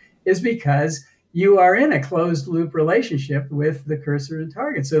result, is because you are in a closed loop relationship with the cursor and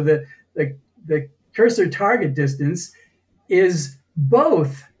target. So the cursor target distance is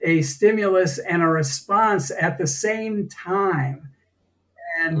both a stimulus and a response at the same time.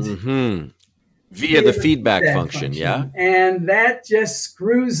 And via the feedback function, yeah. And that just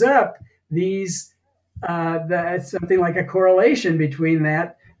screws up these something like a correlation between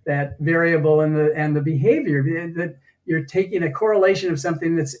that variable and the behavior. That you're taking a correlation of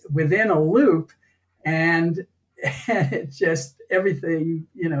something that's within a loop, and it just everything,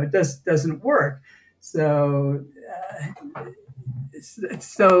 it doesn't work. So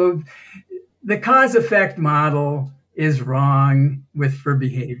the cause effect model is wrong for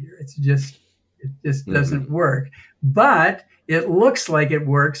behavior. It just doesn't work. But it looks like it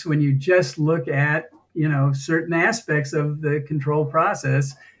works when you just look at certain aspects of the control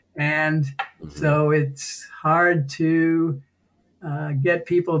process, and so it's hard to get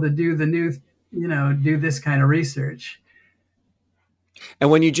people to do do this kind of research.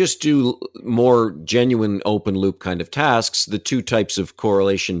 And when you just do more genuine open loop kind of tasks, the two types of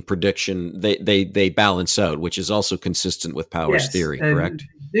correlation prediction, they balance out, which is also consistent with Powers' theory, correct?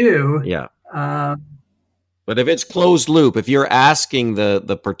 Yeah. But if it's closed loop, if you're asking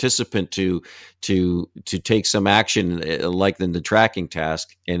the participant to take some action like in the tracking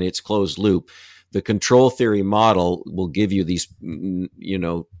task, and it's closed loop, the control theory model will give you these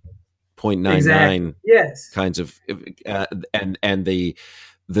 0.99 kinds of, and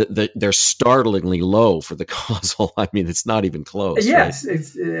they're startlingly low for the causal. I mean, it's not even close. Yes, right?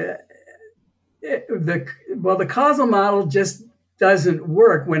 It's the causal model just doesn't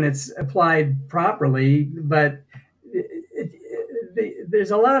work when it's applied properly, but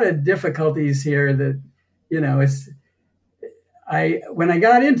there's a lot of difficulties here that when I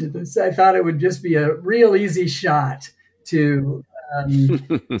got into this, I thought it would just be a real easy shot to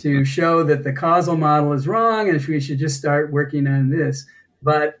show that the causal model is wrong and we should just start working on this.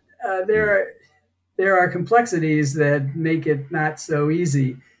 But there are complexities that make it not so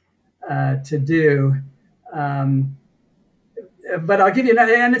easy to do. But I'll give you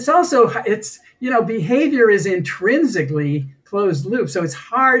another, and it's behavior is intrinsically closed loop, so it's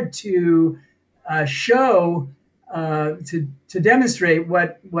hard to show to demonstrate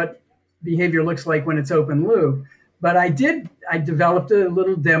what behavior looks like when it's open loop. But I developed a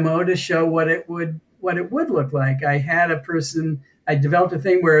little demo to show what it would look like. I developed a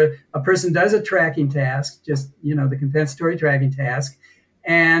thing where a person does a tracking task, just the compensatory tracking task,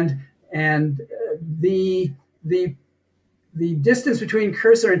 and the distance between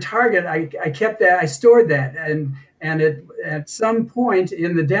cursor and target, I kept that, I stored that, and at some point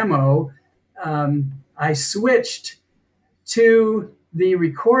in the demo, I switched to the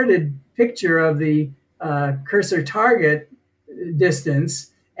recorded picture of the cursor target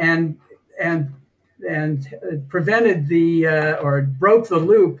distance and prevented or broke the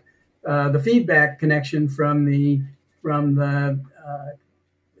loop, the feedback connection from the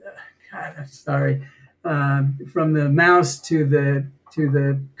mouse to the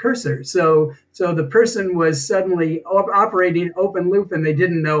cursor. So the person was suddenly operating open loop and they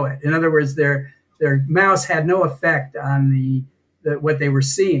didn't know it. In other words, their mouse had no effect on what they were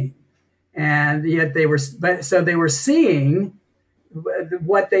seeing. And yet they were seeing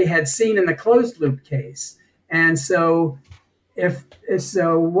what they had seen in the closed loop case. And so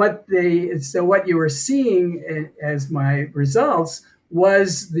what you were seeing as my results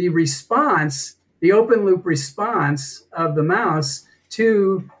was the response, the open loop response of the mouse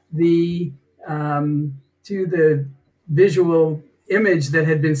to the visual image that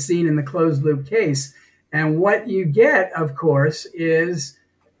had been seen in the closed loop case. And what you get, of course, is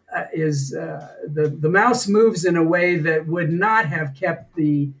the mouse moves in a way that would not have kept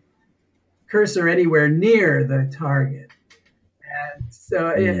the cursor anywhere near the target.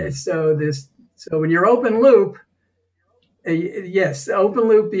 And so when you're open loop, yes, open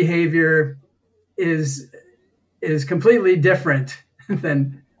loop behavior is completely different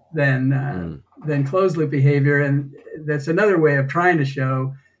than closed loop behavior, and that's another way of trying to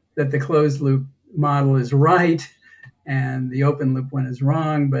show that the closed loop model is right and the open loop one is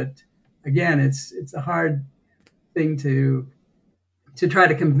wrong. But again, it's a hard thing to try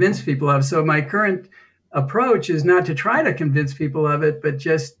to convince people of. So my current approach is not to try to convince people of it, but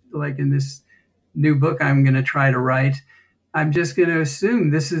just like in this new book I'm going to try to write, I'm just going to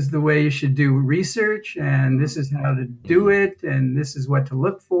assume this is the way you should do research, and this is how to do it, and this is what to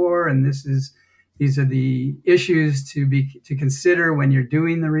look for, and these are the issues to consider when you're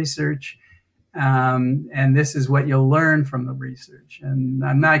doing the research, and this is what you'll learn from the research. And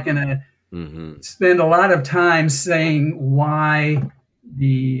I'm not going to spend a lot of time saying why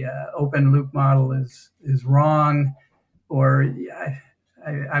the open loop model is wrong, or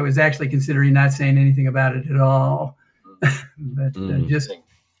I was actually considering not saying anything about it at all, but just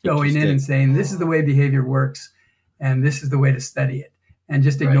going in and saying this is the way behavior works, and this is the way to study it, and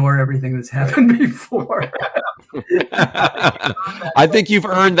just ignore everything that's happened before. I think you've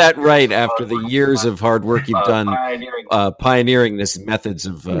earned that right after the years of hard work you've done pioneering this methods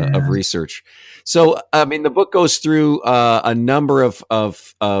of research. So, I mean, the book goes through a number of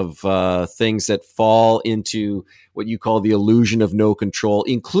things that fall into what you call the illusion of no control,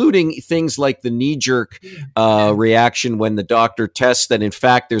 including things like the knee-jerk reaction when the doctor tests that, in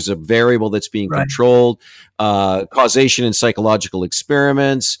fact, there's a variable that's being controlled, causation in psychological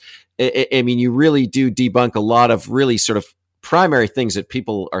experiments. I mean, you really do debunk a lot of really sort of primary things that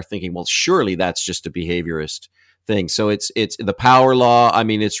people are thinking, well, surely that's just a behaviorist thing. So it's the power law. I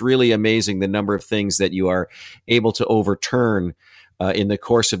mean, it's really amazing the number of things that you are able to overturn in the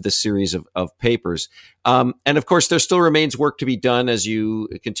course of this series of papers. And of course, there still remains work to be done as you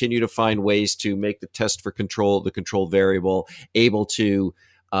continue to find ways to make the test for control, the control variable, able to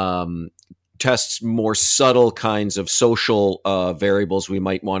tests more subtle kinds of social variables we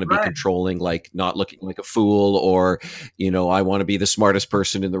might want to be controlling, like not looking like a fool, or, I want to be the smartest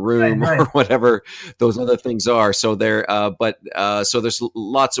person in the room, or whatever those other things are. So so there's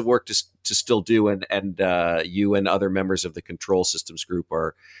lots of work to still do, and you and other members of the control systems group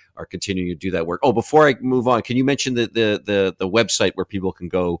are continuing to do that work. Oh, before I move on, can you mention the website where people can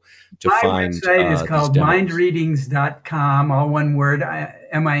go to find? My website is called mindreadings.com, all one word,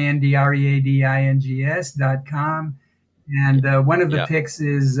 mindreadings.com. And one of the picks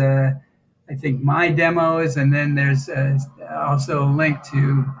is, I think, my demos. And then there's also a link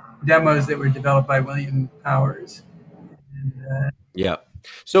to demos that were developed by William Powers. And,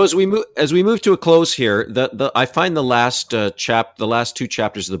 So as we move to a close here, I find the last two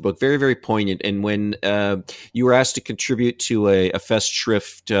chapters of the book very, very poignant. And when you were asked to contribute to a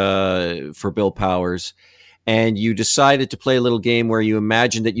Festschrift for Bill Powers, and you decided to play a little game where you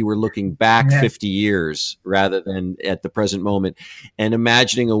imagined that you were looking back 50 years rather than at the present moment, and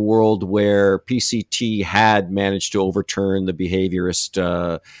imagining a world where PCT had managed to overturn the behaviorist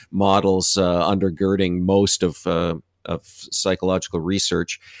models undergirding most of psychological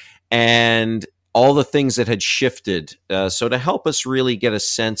research, and all the things that had shifted. So to help us really get a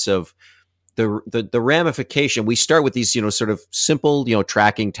sense of the ramification, we start with these, sort of simple,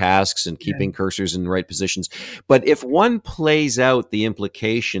 tracking tasks and keeping cursors in the right positions. But if one plays out the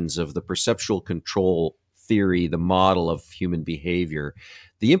implications of the perceptual control theory, the model of human behavior,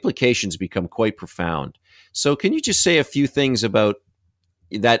 the implications become quite profound. So can you just say a few things about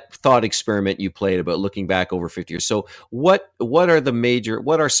that thought experiment you played about looking back over 50 years? So what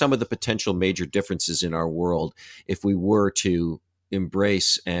are some of the potential major differences in our world if we were to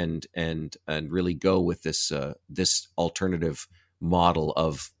embrace and really go with this alternative model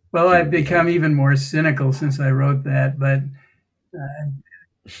of? Well, I've become even more cynical since I wrote that, but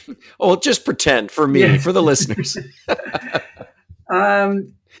just pretend for me, for the listeners.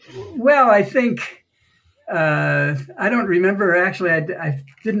 Well, I think I don't remember actually. I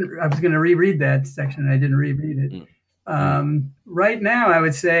didn't. I was going to reread that section. I didn't reread it. Right now, I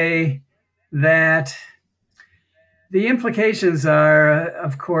would say that the implications are,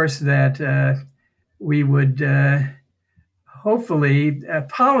 of course, that we would hopefully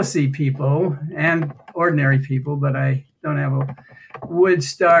policy people and ordinary people, but I don't have would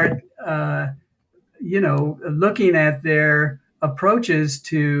start, looking at their approaches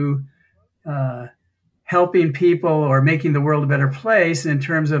to helping people or making the world a better place in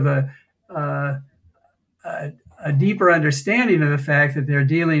terms of a deeper understanding of the fact that they're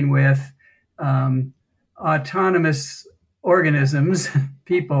dealing with autonomous organisms,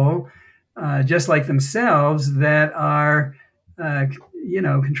 people just like themselves, that are,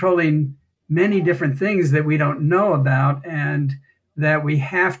 controlling many different things that we don't know about, and that we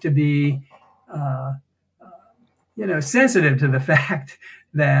have to be, sensitive to the fact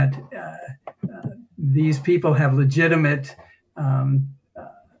that these people have legitimate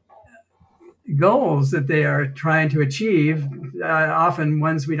goals that they are trying to achieve, often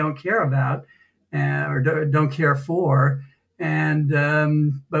ones we don't care about or don't care for. And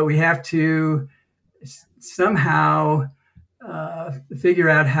but we have to somehow figure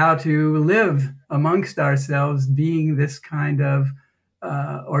out how to live amongst ourselves, being this kind of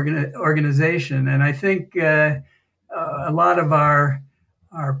organization. And I think a lot of our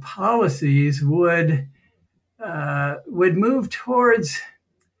policies would move towards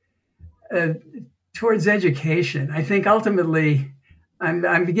education. I think ultimately,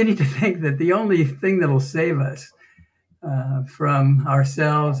 I'm beginning to think that the only thing that'll save us from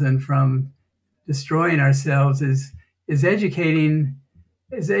ourselves and from destroying ourselves is educating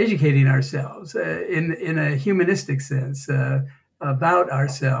ourselves in a humanistic sense about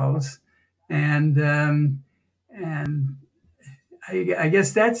ourselves, and I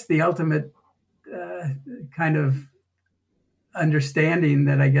guess that's the ultimate kind of understanding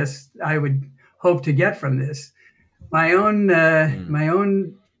that I guess I would hope to get from this. My own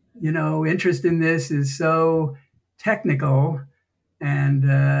interest in this is so technical, and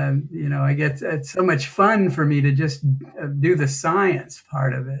I get it's so much fun for me to just do the science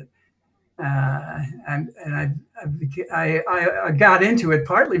part of it. I got into it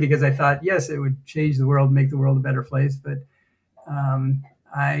partly because I thought, yes, it would change the world, make the world a better place, but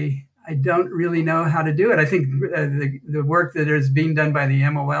I don't really know how to do it. I think the work that is being done by the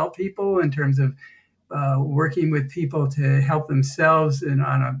MOL people in terms of working with people to help themselves and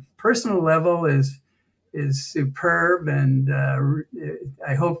on a personal level is superb. And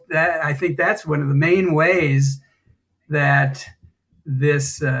I think that's one of the main ways that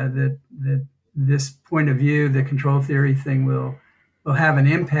this point of view, the control theory thing, will have an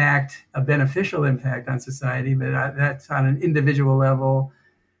impact, a beneficial impact on society, but that's on an individual level.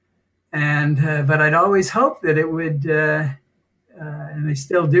 And but I'd always hoped that it would, and I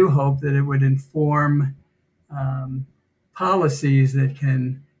still do hope that it would inform policies that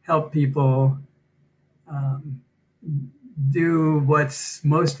can help people do what's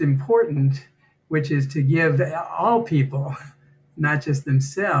most important, which is to give all people, not just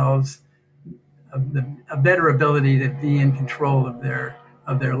themselves, a better ability to be in control of their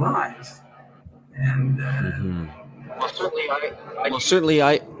lives. And certainly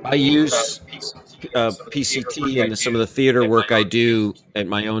I use PCT and some of the theater work I do at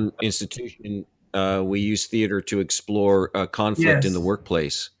my own institution. We use theater to explore conflict in the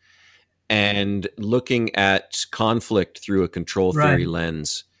workplace, and looking at conflict through a control theory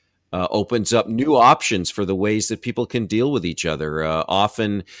lens opens up new options for the ways that people can deal with each other.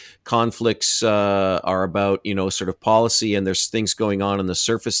 Often conflicts are about, sort of policy, and there's things going on the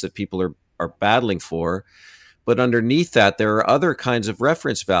surface that people are battling for. But underneath that, there are other kinds of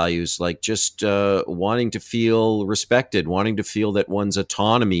reference values, like just wanting to feel respected, wanting to feel that one's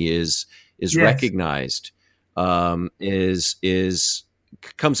autonomy is recognized,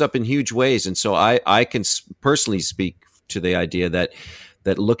 comes up in huge ways. And so I can personally speak to the idea that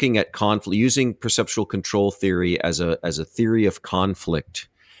looking at conflict, using perceptual control theory as a theory of conflict,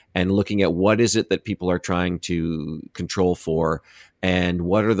 and looking at what is it that people are trying to control for, and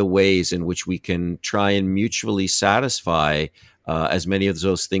what are the ways in which we can try and mutually satisfy as many of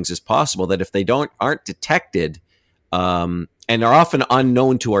those things as possible, that if they aren't detected, and are often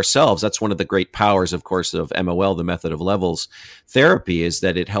unknown to ourselves. That's one of the great powers, of course, of MOL, the method of levels therapy, is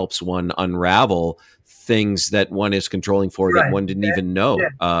that it helps one unravel things that one is controlling for that one didn't even know.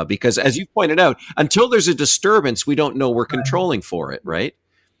 Because as you pointed out, until there's a disturbance, we don't know we're controlling for it, right?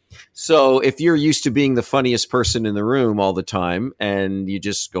 So if you're used to being the funniest person in the room all the time, and you're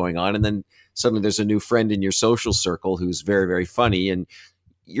just going on, and then suddenly there's a new friend in your social circle who's very, very funny, and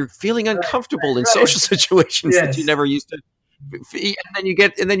you're feeling uncomfortable in social situations that you never used to.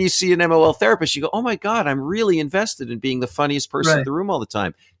 And then you see an MOL therapist, you go, oh my God, I'm really invested in being the funniest person in the room all the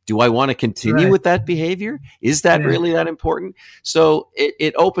time. Do I want to continue Right. with that behavior? Is that Yeah. really that important? So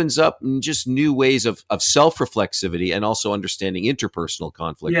it opens up just new ways of self-reflexivity and also understanding interpersonal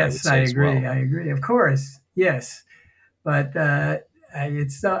conflict. Yes, I I would say agree. as well. I agree. Of course, yes, but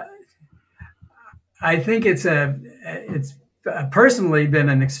it's. I think it's personally been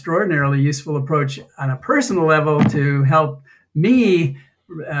an extraordinarily useful approach on a personal level to help me,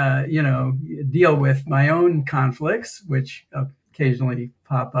 deal with my own conflicts, which occasionally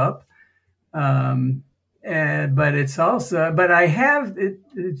pop up. But it's also, but I have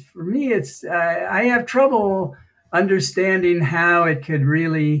for me, I have trouble understanding how it could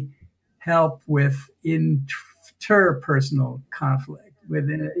really help with interpersonal conflict,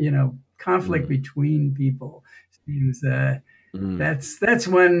 conflict between people. Seems that's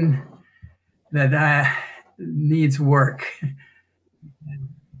one that needs work.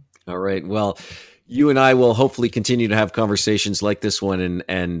 All right. Well, you and I will hopefully continue to have conversations like this one,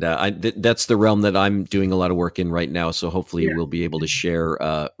 and that's the realm that I'm doing a lot of work in right now. So hopefully we'll be able to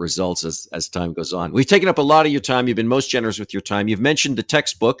share results as time goes on. We've taken up a lot of your time. You've been most generous with your time. You've mentioned the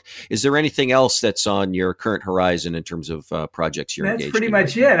textbook. Is there anything else that's on your current horizon in terms of projects you're engaged in? That's pretty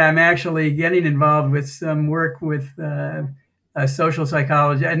much it. I'm actually getting involved with some work with a social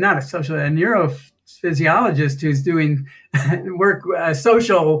psychologist, and not a neurophysiologist who's doing work,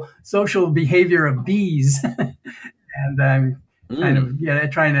 social behavior of bees. And I'm kind of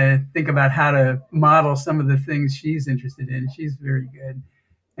trying to think about how to model some of the things she's interested in. She's very good.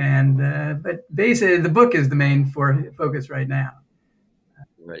 And but basically the book is the main focus right now.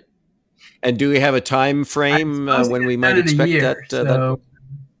 Right. And do we have a time frame when we might expect that book?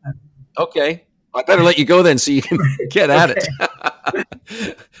 Okay. I better let you go then so you can get at it.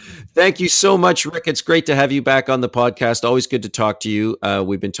 Thank you so much, Rick. It's great to have you back on the podcast. Always good to talk to you.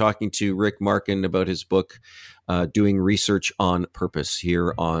 We've been talking to Rick Markin about his book, Doing Research on Purpose,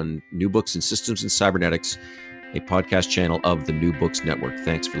 here on New Books in Systems and Cybernetics, a podcast channel of the New Books Network.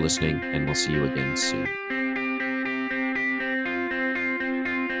 Thanks for listening, and we'll see you again soon.